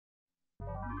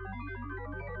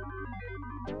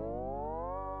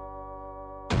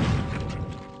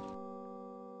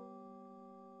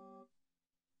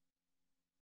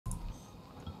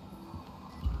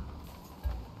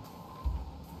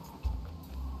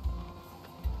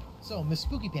So, Miss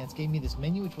Spooky Pants gave me this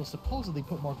menu which will supposedly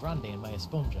put more grande in my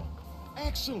esponja.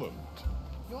 Excellent!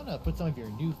 You want to put some of your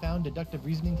newfound deductive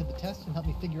reasoning to the test and help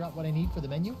me figure out what I need for the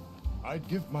menu? I'd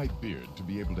give my beard to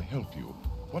be able to help you,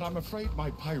 but I'm afraid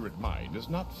my pirate mind is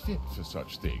not fit for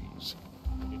such things.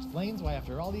 Which explains why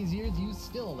after all these years you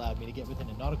still allowed me to get within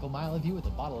a nautical mile of you with a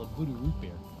bottle of voodoo root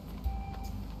beer.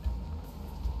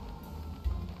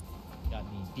 Got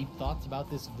any deep thoughts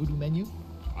about this voodoo menu?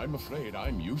 I'm afraid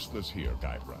I'm useless here,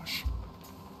 Guybrush.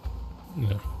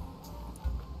 Yeah.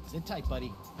 Sit tight,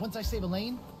 buddy. Once I save a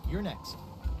lane, you're next.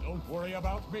 Don't worry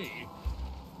about me.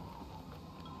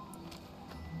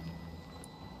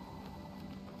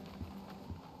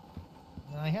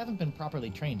 I haven't been properly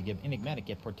trained to give enigmatic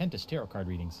yet portentous tarot card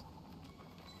readings.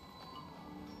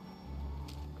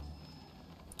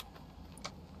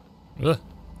 Ugh.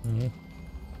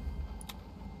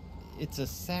 It's a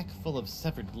sack full of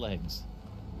severed legs.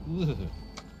 Ugh.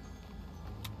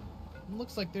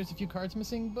 Looks like there's a few cards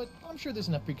missing, but I'm sure there's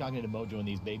enough precognitive mojo in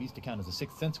these babies to count as a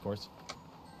Sixth Sense course.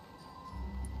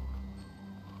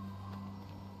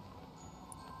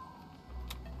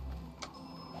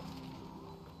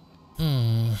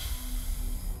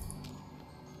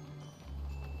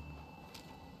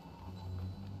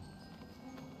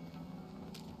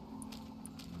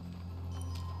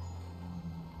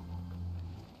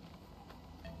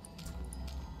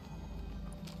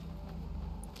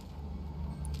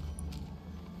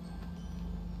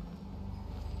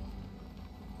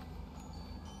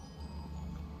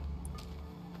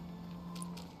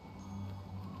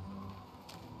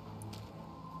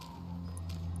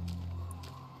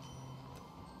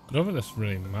 I don't think this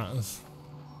really matters.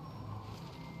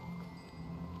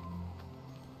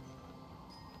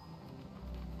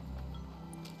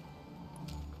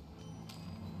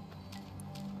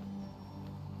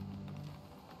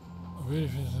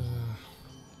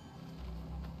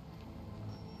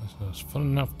 Put a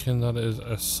napkin that is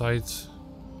a sight,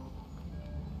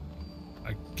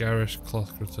 a garish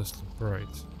cloth grotesquely bright.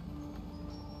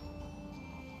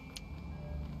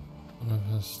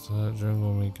 Manifest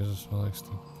jungle meat gives a smell like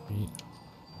steamed meat.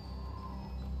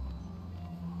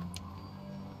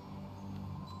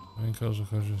 Main coastal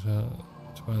cultures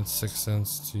to find Sixth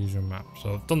Sense to use your map.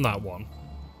 So I've done that one.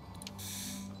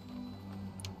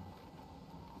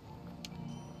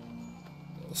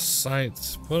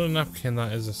 Sight. Put a napkin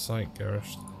that is a sight,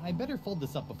 garish. I better fold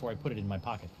this up before I put it in my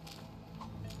pocket.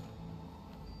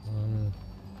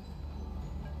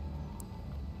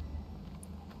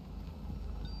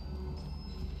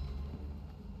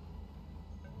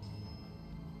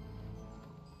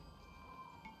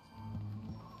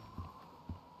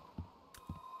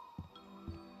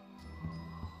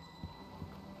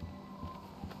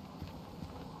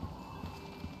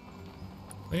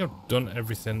 I think I've done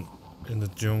everything in the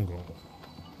jungle.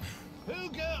 Who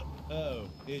go? Oh,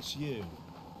 it's you.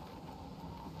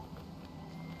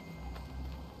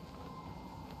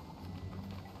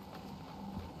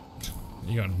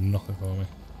 You got nothing for me.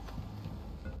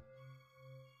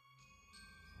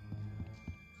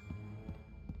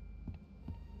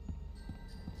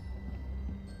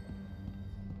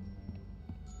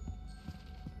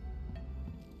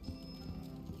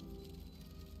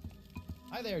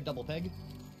 Hi there, Double Peg.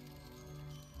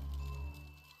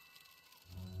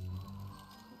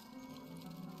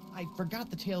 I forgot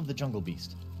the tale of the jungle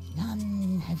beast.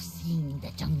 None have seen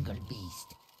the jungle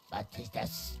beast, but 'tis the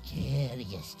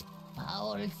scariest,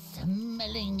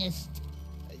 foul-smellingest.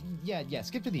 Yeah,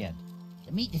 skip to the end.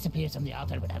 The meat disappears from the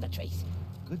altar without a trace.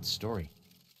 Good story.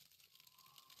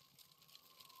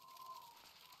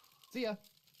 See ya.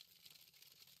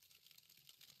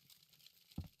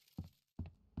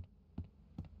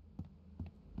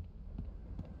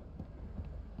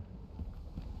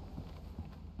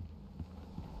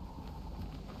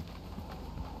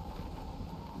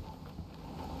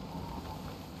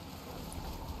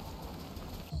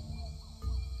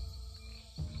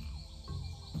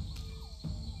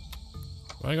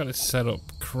 I got it set up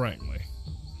correctly.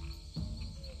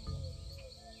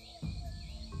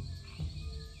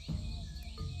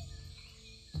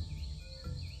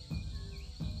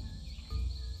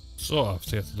 Sort of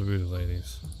to get to the voodoo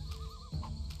ladies.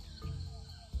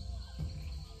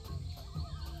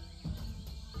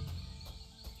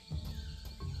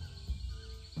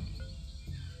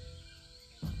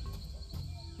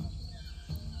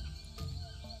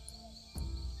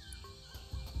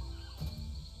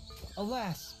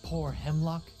 Alas, poor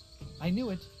hemlock. I knew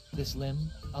it, this limb,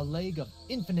 a leg of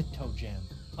infinite toe jam,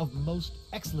 of most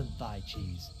excellent thigh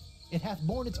cheese. It hath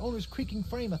borne its owner's creaking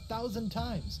frame 1,000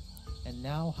 times, and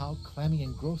now how clammy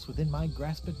and gross within my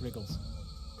grasp it wriggles.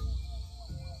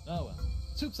 Oh well,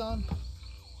 Soup's on.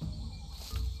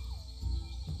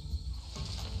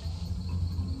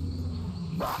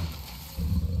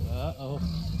 Uh-oh.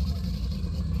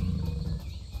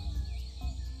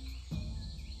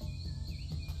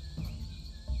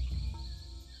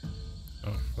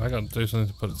 Oh, I gotta do something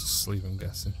to put it to sleep, I'm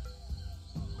guessing.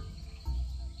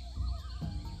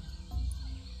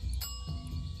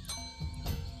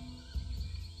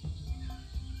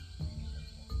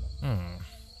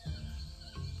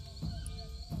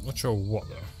 Not sure what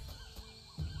though.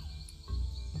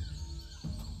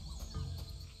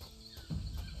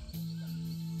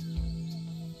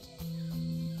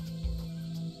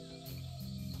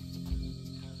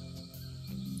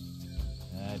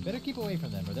 I'd better keep away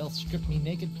from them or they'll strip me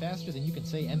naked faster than you can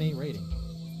say MA rating.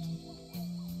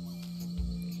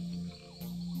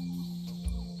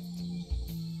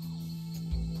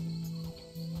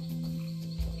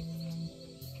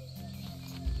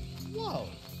 Whoa!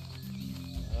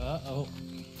 Uh-oh.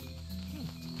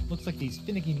 Looks like these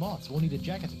finicky moths won't eat a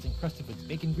jacket that's encrusted with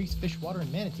bacon grease, fish water,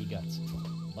 and manatee guts.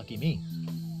 Lucky me.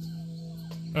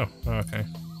 Oh, okay.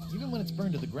 Even when it's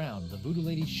burned to the ground, the voodoo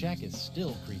lady's shack is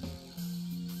still creepy.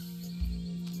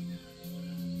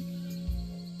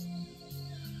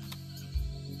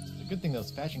 It's a good thing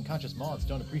those fashion-conscious moths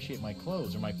don't appreciate my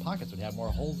clothes, or my pockets would have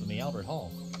more holes than the Albert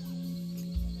Hall.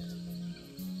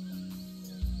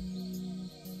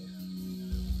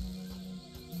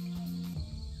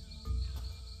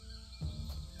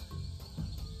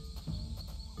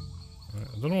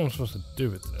 I don't know what I'm supposed to do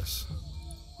with this.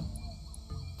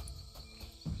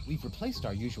 We've replaced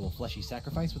our usual fleshy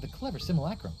sacrifice with a clever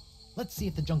simulacrum. Let's see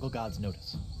if the jungle gods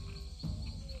notice.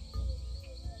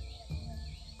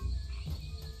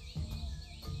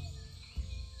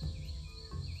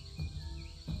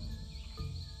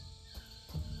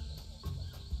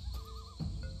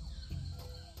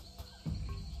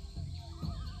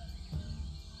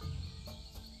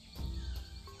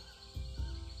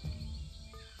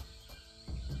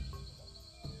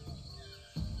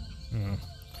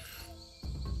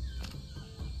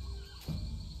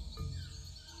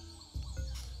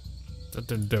 That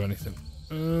didn't do anything.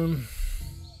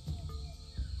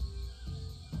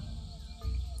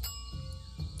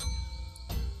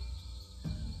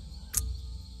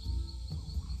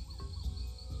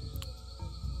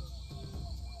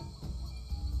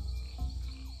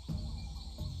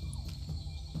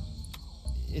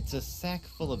 It's a sack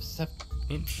full of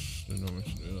Oops, didn't know I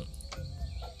should do that.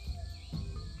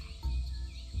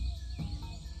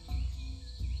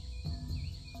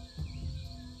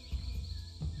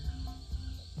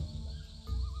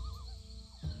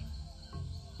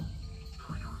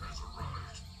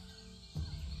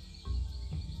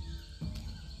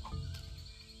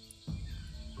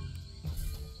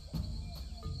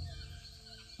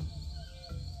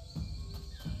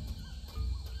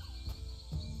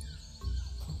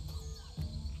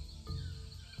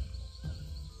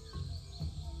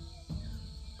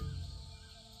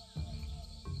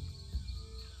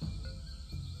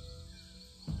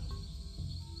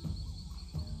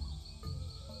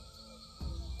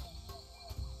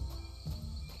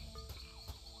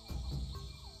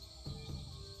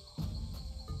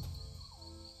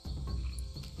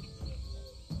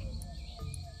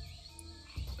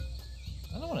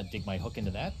 I don't want to dig my hook into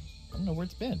that. I don't know where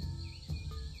it's been.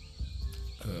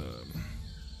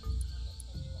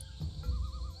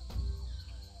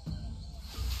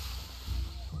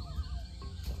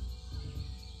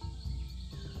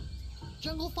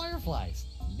 Jungle fireflies,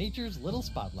 nature's little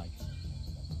spotlights.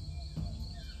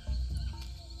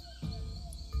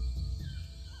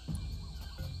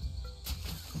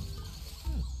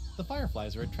 The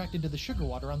fireflies are attracted to the sugar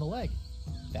water on the leg.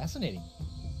 Fascinating.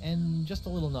 And just a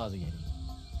little nauseating.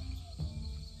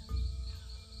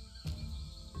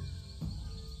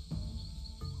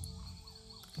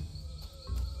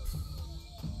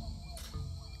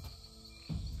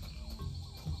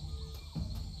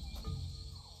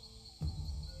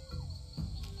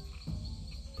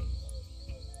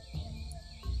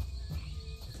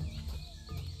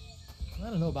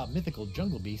 I don't know about mythical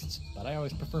jungle beasts, but I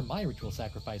always prefer my ritual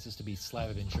sacrifices to be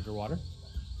slathered in sugar water.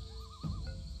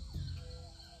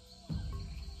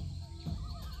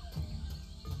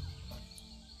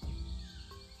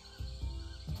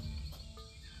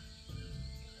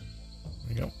 There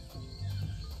you go.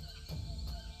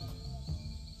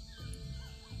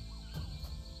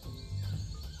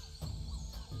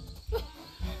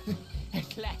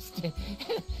 At last,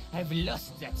 I've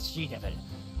lost that she-devil.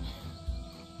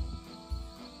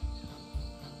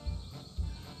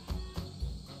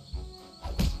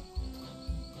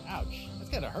 Ouch, that's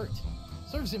gotta hurt.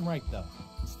 Serves him right, though.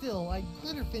 It's Still, I'd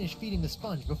better finish feeding the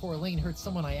sponge before Elaine hurts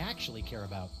someone I actually care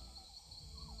about.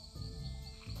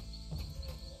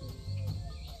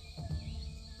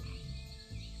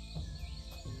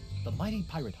 The mighty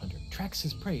pirate hunter tracks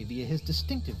his prey via his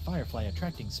distinctive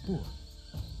firefly-attracting spoor.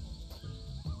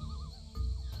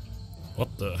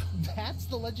 What the? That's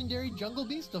the legendary jungle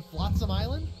beast of Flotsam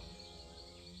Island?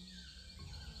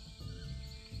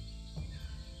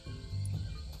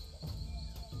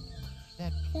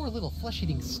 That poor little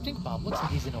flesh-eating stink bomb looks like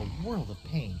he's in a world of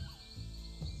pain.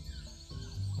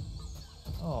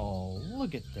 Oh,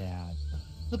 look at that.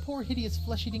 The poor hideous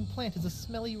flesh-eating plant is a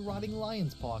smelly, rotting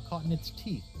lion's paw caught in its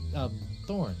teeth.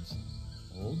 Thorns.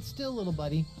 Hold still, little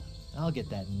buddy. I'll get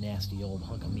that nasty old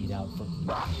hunk of meat out for...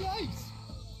 Yikes!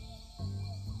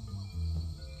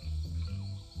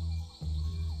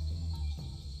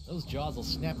 Those jaws will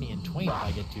snap me in twain if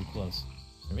I get too close.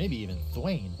 Or maybe even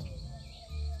thwain.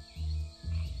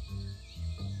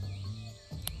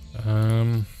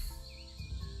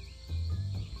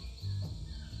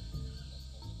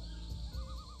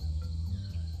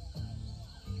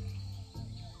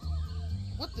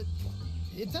 What the?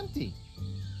 It's empty.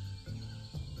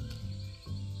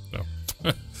 No.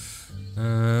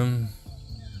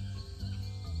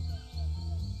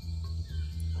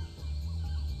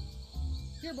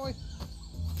 Here, boy.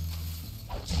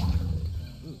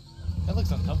 Ooh, that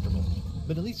looks uncomfortable.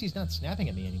 But at least he's not snapping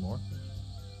at me anymore.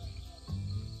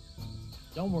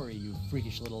 Don't worry, you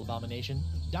freakish little abomination.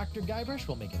 Dr. Guybrush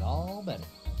will make it all better.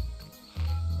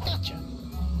 Gotcha!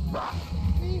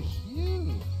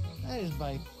 Phew! That is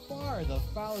by far the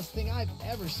foulest thing I've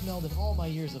ever smelled in all my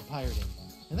years of pirating.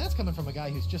 And that's coming from a guy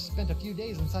who's just spent a few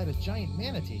days inside a giant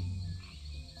manatee.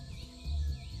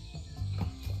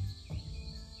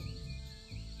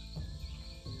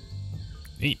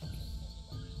 Neat.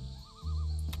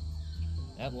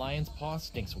 That lion's paw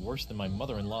stinks worse than my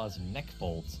mother-in-law's neck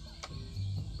folds.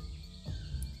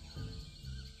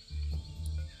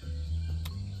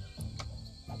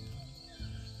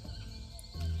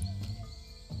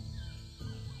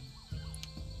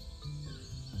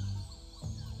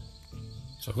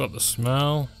 So I've got the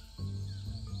smell.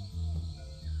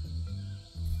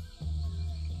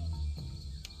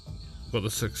 I've got the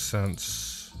sixth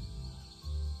sense.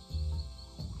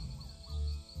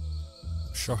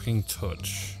 Shocking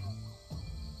touch.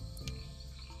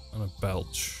 And a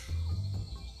belch.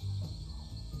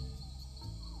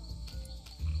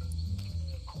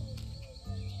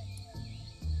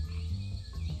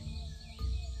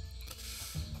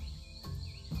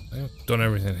 I've done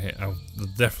everything here. There's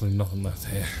definitely nothing left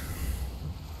here.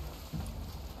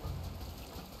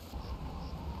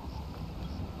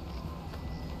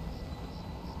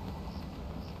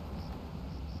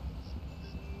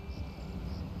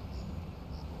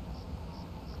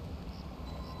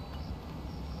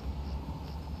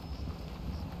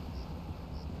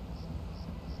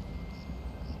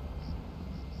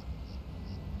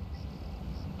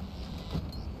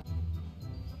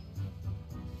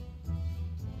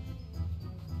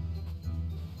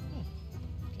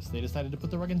 They decided to put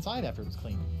the rug inside after it was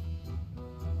cleaned.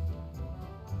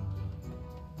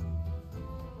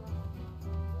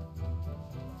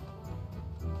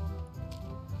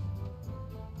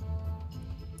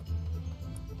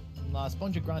 La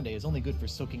Spongia Grande is only good for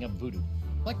soaking up voodoo,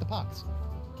 like the pox.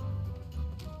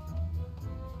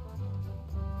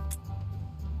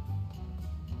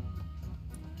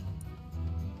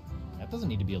 That doesn't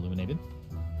need to be illuminated.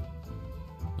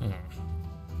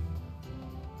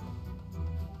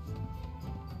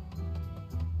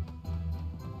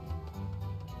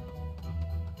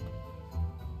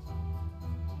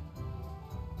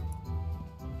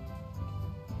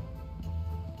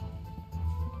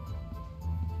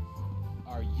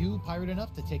 Are you pirate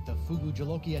enough to take the Fugu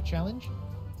Jalokia challenge?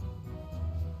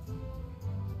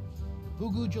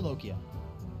 Fugu Jalokia.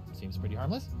 Seems pretty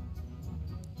harmless.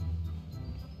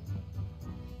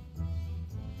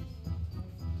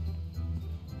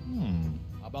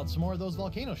 How about some more of those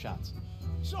volcano shots?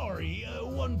 Sorry,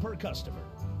 one per customer.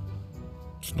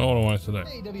 It's not what I wanted today.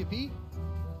 Hey, WP.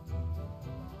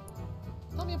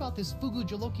 Tell me about this Fugu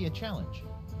Jalokia challenge.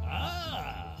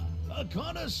 Ah, a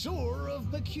connoisseur of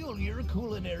peculiar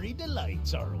culinary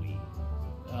delights, are we?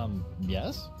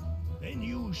 Yes? Then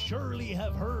you surely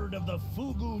have heard of the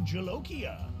Fugu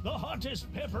Jalokia, the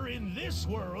hottest pepper in this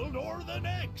world or the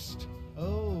next.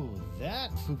 Oh,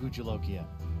 that Fugu Jalokia.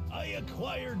 I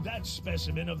acquired that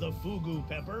specimen of the Fugu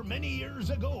pepper many years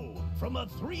ago from a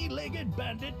three-legged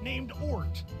bandit named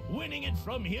Ort, winning it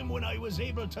from him when I was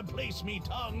able to place me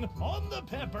tongue on the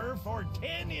pepper for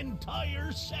 10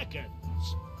 entire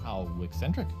seconds. How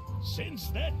eccentric. Since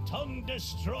that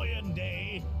tongue-destroying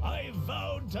day, I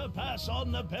vowed to pass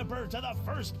on the pepper to the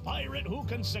first pirate who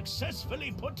can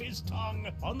successfully put his tongue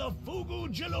on the Fugu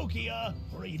Jalokia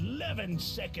for 11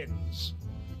 seconds.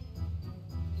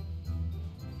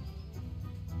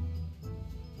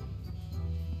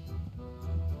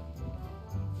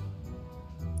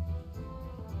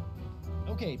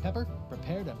 Okay, Pepper,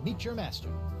 prepare to meet your master.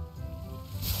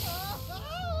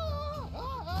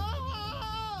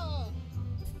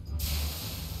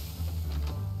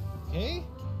 Okay,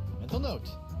 mental note.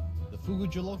 The Fugu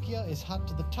Jalokia is hot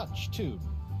to the touch, too.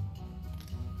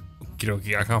 Okie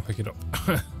dokie, I can't pick it up.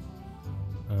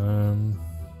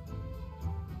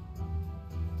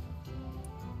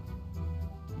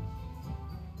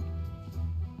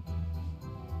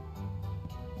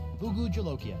 Fugu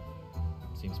Jalokia.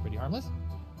 Seems pretty harmless.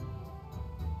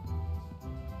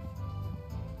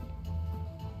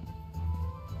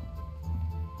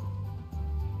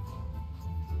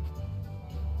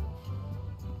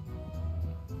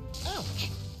 Ouch!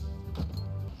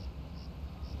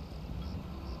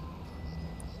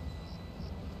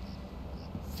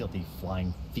 Filthy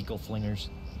flying fecal flingers.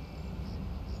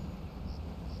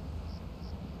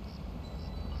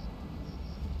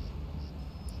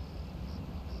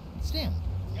 Stan.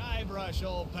 Guybrush,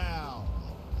 old pal.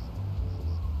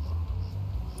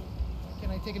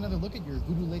 Can I take another look at your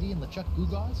voodoo lady and LeChuck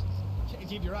Goo-Gaws? Can't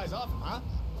keep your eyes off him, huh?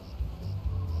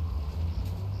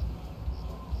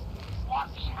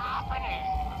 What's happening?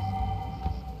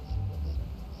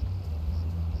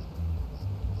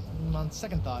 On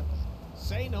second thought,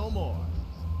 Say no more.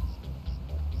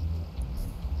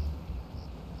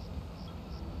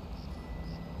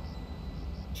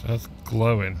 So that's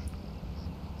glowing.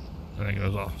 And it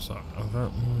goes off, so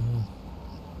okay.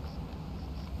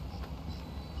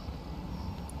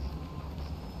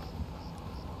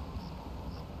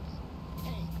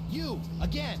 hey, you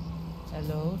again.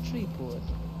 Hello, Threepwood.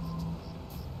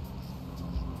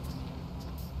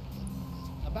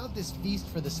 About this feast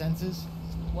for the senses.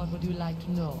 What would you like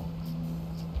to know?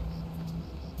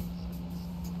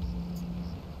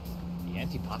 The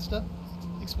antipasta?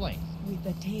 Explain. With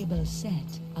the table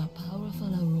set, a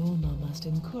powerful aroma must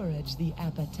encourage the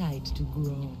appetite to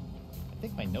grow. I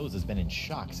think my nose has been in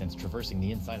shock since traversing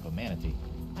the inside of a manatee.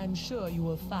 I'm sure you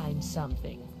will find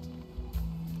something.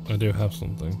 I do have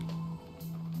something.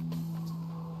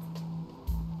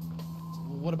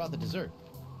 What about the dessert?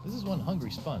 This is one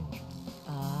hungry sponge.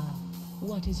 Ah,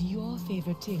 what is your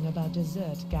favorite thing about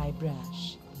dessert,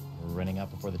 Guybrush? Running out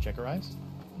before the check arrives?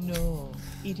 No,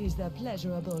 it is the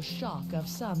pleasurable shock of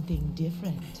something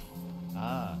different.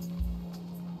 Ah.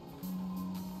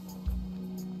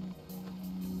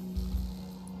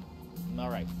 All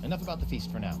right, enough about the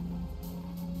feast for now.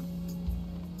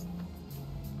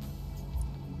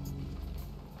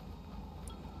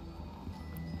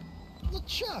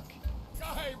 LeChuck!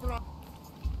 Guybrush!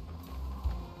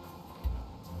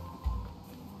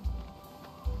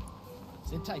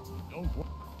 Sit tight. Don't worry.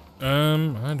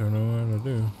 I don't know what to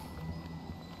do.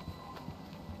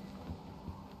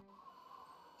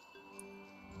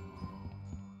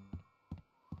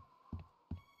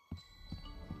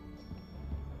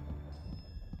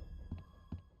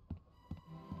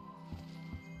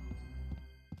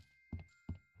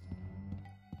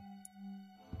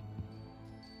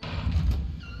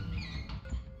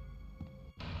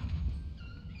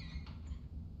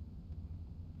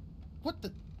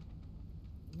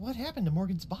 What happened to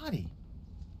Morgan's body?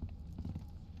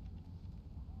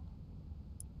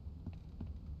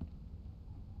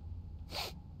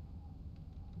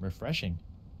 Refreshing.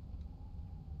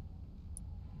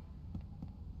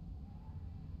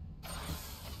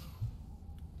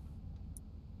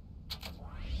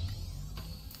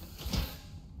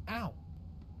 Ow.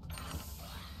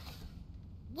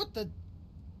 What the?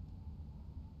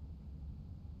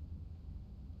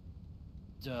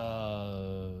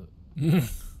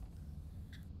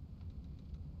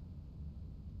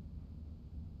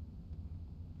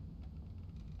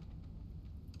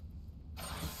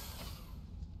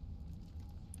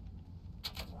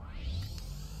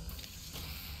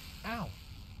 Ow.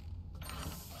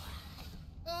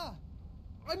 Ah!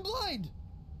 I'm blind!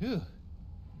 Ew.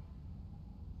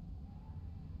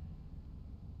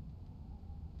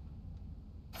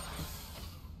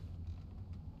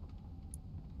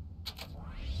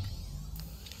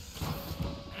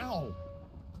 Ow!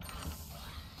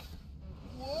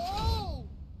 Whoa!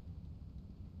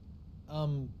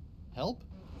 Help?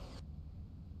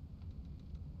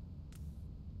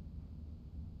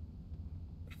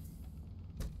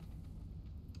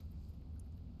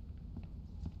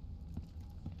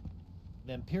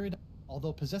 Vampiric.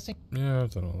 although possessing... Yeah, I've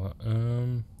done all that.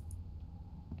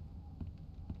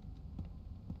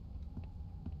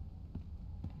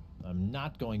 I'm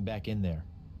not going back in there.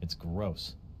 It's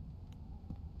gross.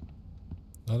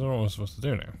 I don't know what we're supposed to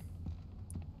do now.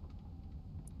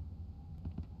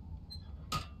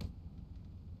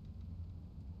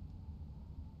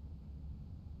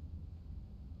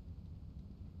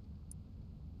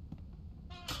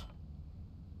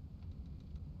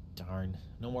 Darn,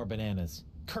 no more bananas.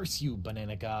 Curse you,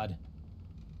 banana god.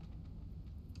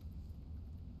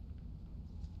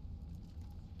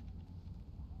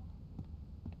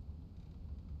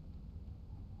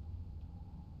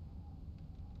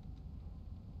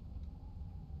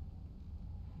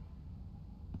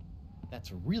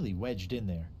 That's really wedged in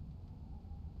there.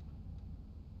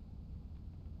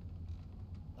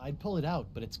 I'd pull it out,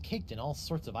 but it's caked in all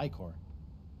sorts of ichor.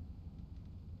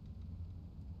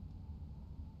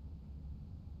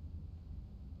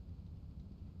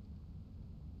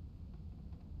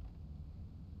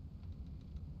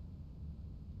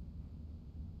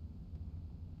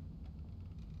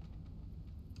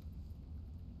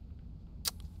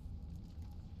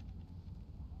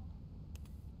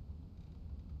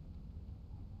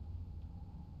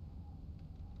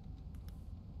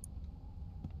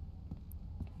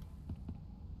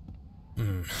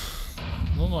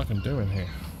 What I can do in here?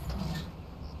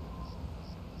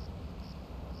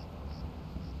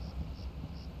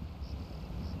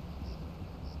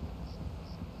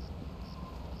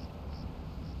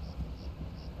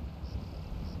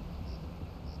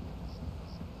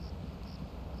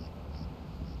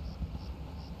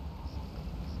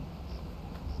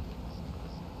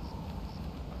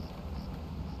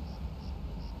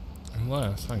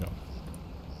 Unless, hang on.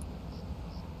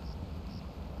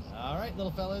 Alright,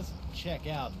 little fellas, check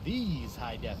out these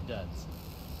high-def duds.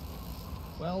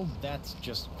 Well, that's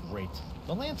just great.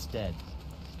 The lamp's dead.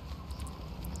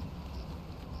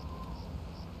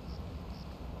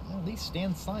 Well, at least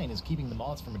Stan's sign is keeping the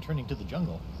moths from returning to the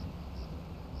jungle.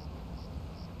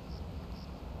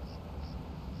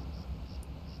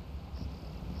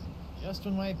 Just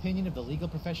when my opinion of the legal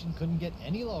profession couldn't get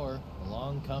any lower,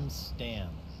 along comes Stan.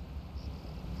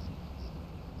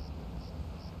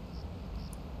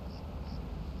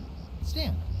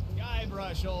 Stan.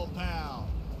 Guybrush, old pal.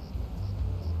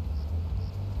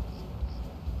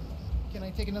 Can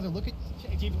I take another look at...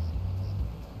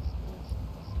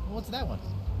 What's that one?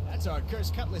 That's our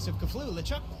cursed cutlass of Kaflu,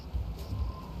 LeChuck.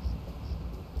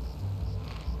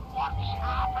 What's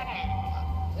happening?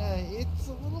 It's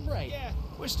a little bright. Yeah,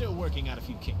 we're still working out a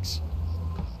few kinks.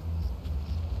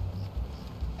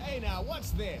 Hey now,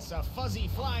 what's this? A fuzzy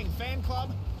flying fan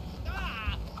club?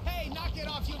 Ah! Hey, knock it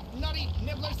off, you nutty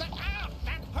nibblers! That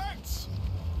hurts!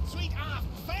 Sweet,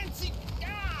 fancy,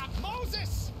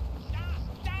 Moses!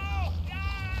 Ow!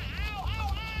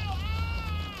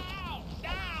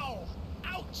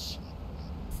 Ouch!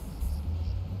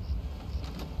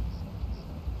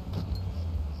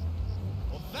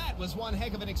 Well, that was one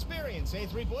heck of an experience, eh,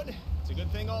 Threepwood? It's a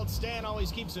good thing old Stan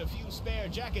always keeps a few spare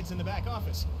jackets in the back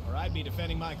office, or I'd be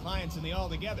defending my clients in the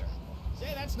Altogether.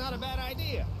 Say, that's not a bad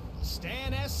idea.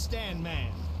 Stan S.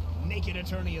 Stanman, naked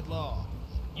attorney at law.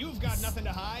 You've got nothing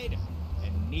to hide,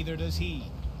 and neither does he.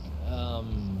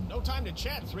 No time to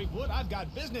chat, Threepwood. I've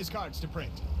got business cards to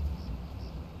print.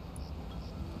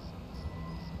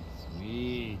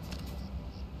 Sweet.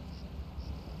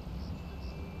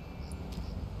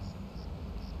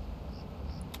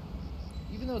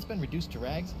 Even though it's been reduced to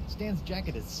rags, Stan's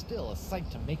jacket is still a sight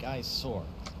to make eyes sore.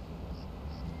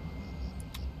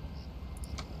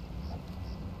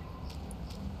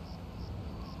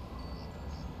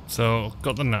 So,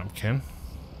 got the napkin.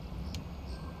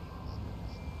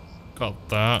 Got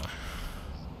that.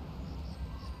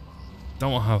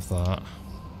 Don't have that.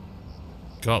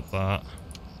 Got that.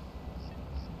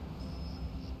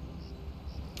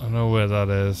 I know where that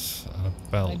is. And a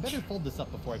belt. I'd better fold this up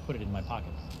before I put it in my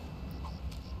pocket.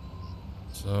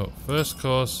 So, first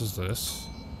course is this.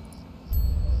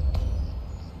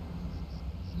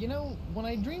 You know, when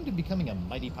I dreamed of becoming a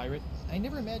mighty pirate, I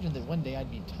never imagined that one day I'd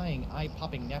be tying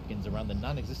eye-popping napkins around the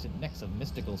non-existent necks of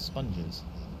mystical sponges.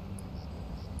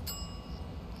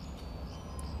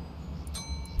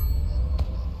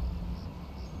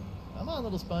 Come on,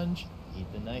 little sponge.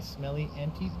 Eat the nice, smelly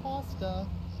antipasta.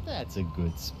 That's a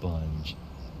good sponge.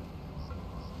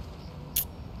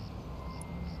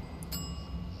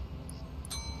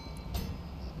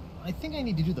 I think I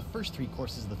need to do the first 3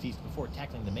 courses of the feast before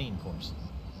tackling the main course.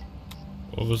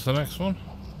 What was the next one?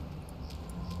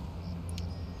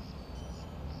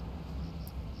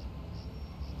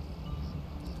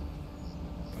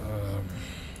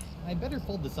 I'd better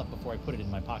fold this up before I put it in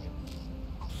my pocket.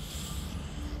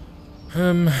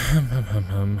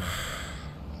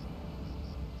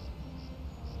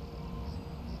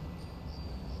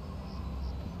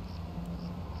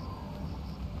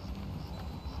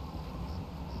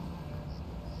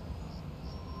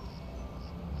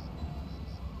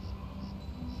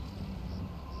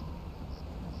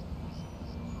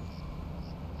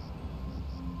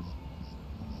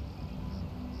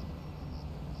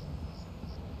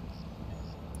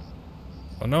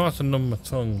 I know how to numb my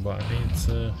tongue, but I need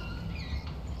to...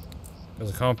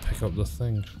 Because I can't pick up the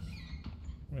thing.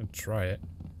 I'm going to try it.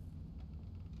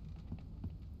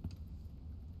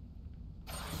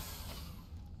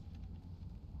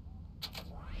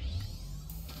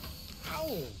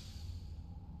 Ow!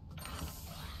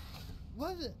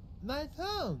 What's it? My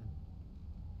tongue!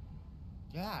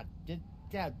 God,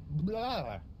 that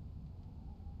blah.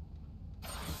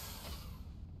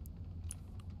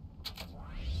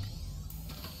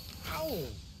 Ow!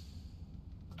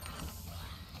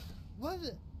 What's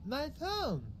it? My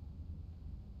tongue!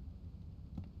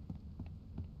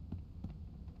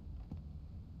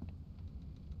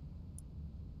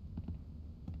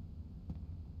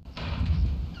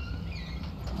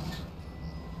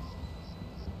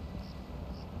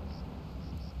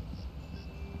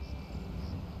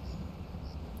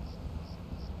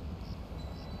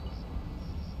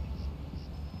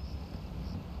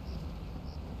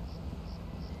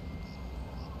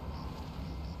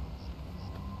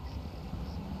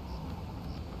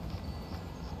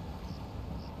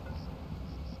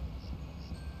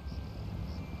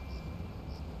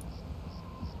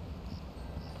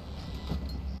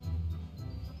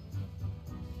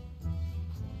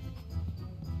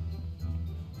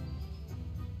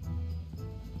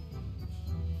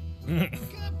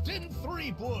 Captain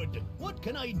Threepwood, what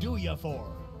can I do you for?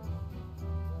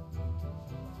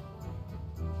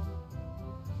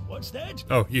 What's that?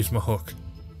 Oh, use my hook.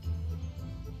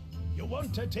 You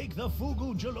want to take the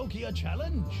Fugu Jalokia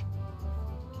challenge?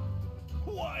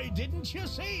 Why didn't you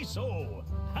say so?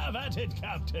 Have at it,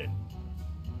 Captain.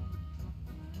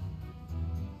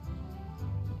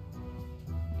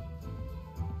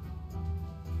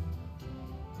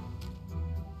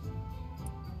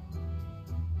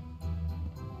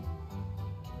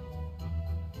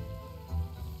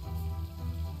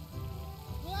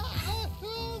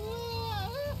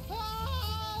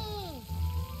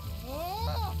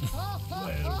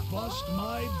 Well, bust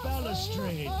my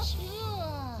balustrades.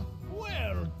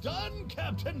 Well done,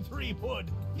 Captain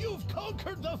Threepwood. You've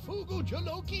conquered the Fugu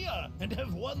Jalokia and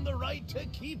have won the right to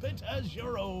keep it as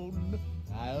your own.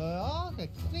 A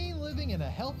clean living and a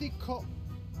healthy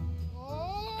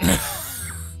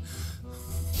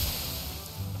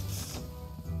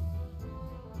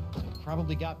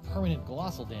Probably got permanent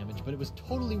glossal damage, but it was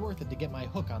totally worth it to get my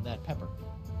hook on that pepper.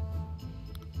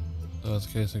 So that's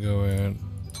the case I go in.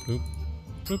 Bloop.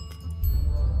 Bloop.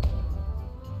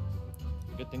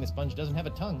 Good thing the sponge doesn't have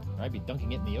a tongue, or I'd be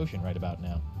dunking it in the ocean right about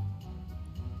now.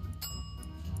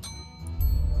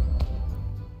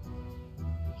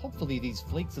 Hopefully these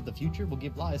flakes of the future will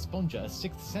give La Esponja a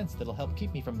sixth sense that'll help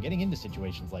keep me from getting into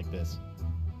situations like this.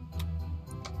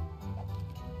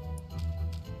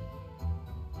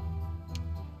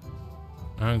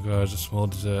 And guys, a small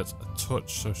dessert, a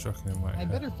touch so shocking in my I'd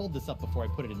head. better fold this up before I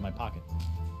put it in my pocket.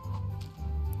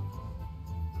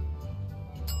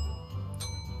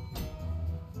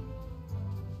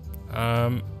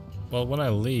 Well, when I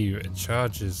leave, it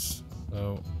charges.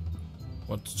 So,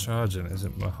 what's charging? Is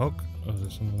it my hook or is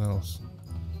it something else?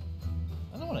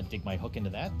 I don't want to dig my hook into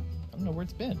that. I don't know where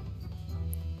it's been.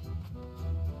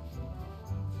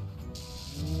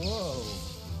 Whoa.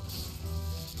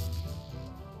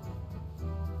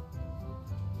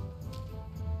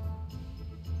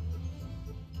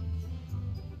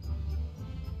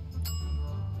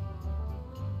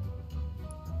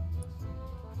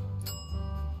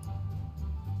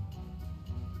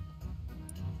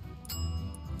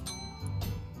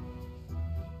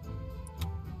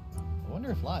 I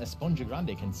wonder if La Esponja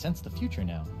Grande can sense the future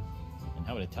now. And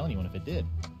how would it tell anyone if it did?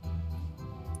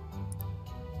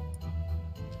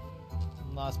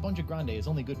 La Esponja Grande is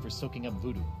only good for soaking up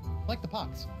voodoo, like the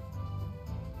pox.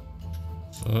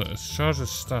 So, it's charged as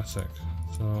static.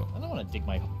 So, I don't want to dig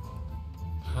my...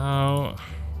 how...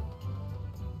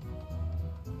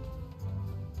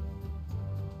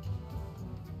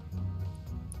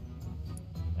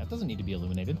 That doesn't need to be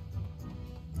illuminated.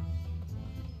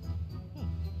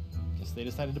 Guess they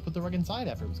decided to put the rug inside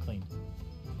after it was cleaned.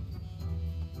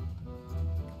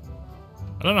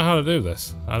 I don't know how to do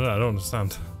this. I don't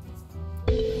understand.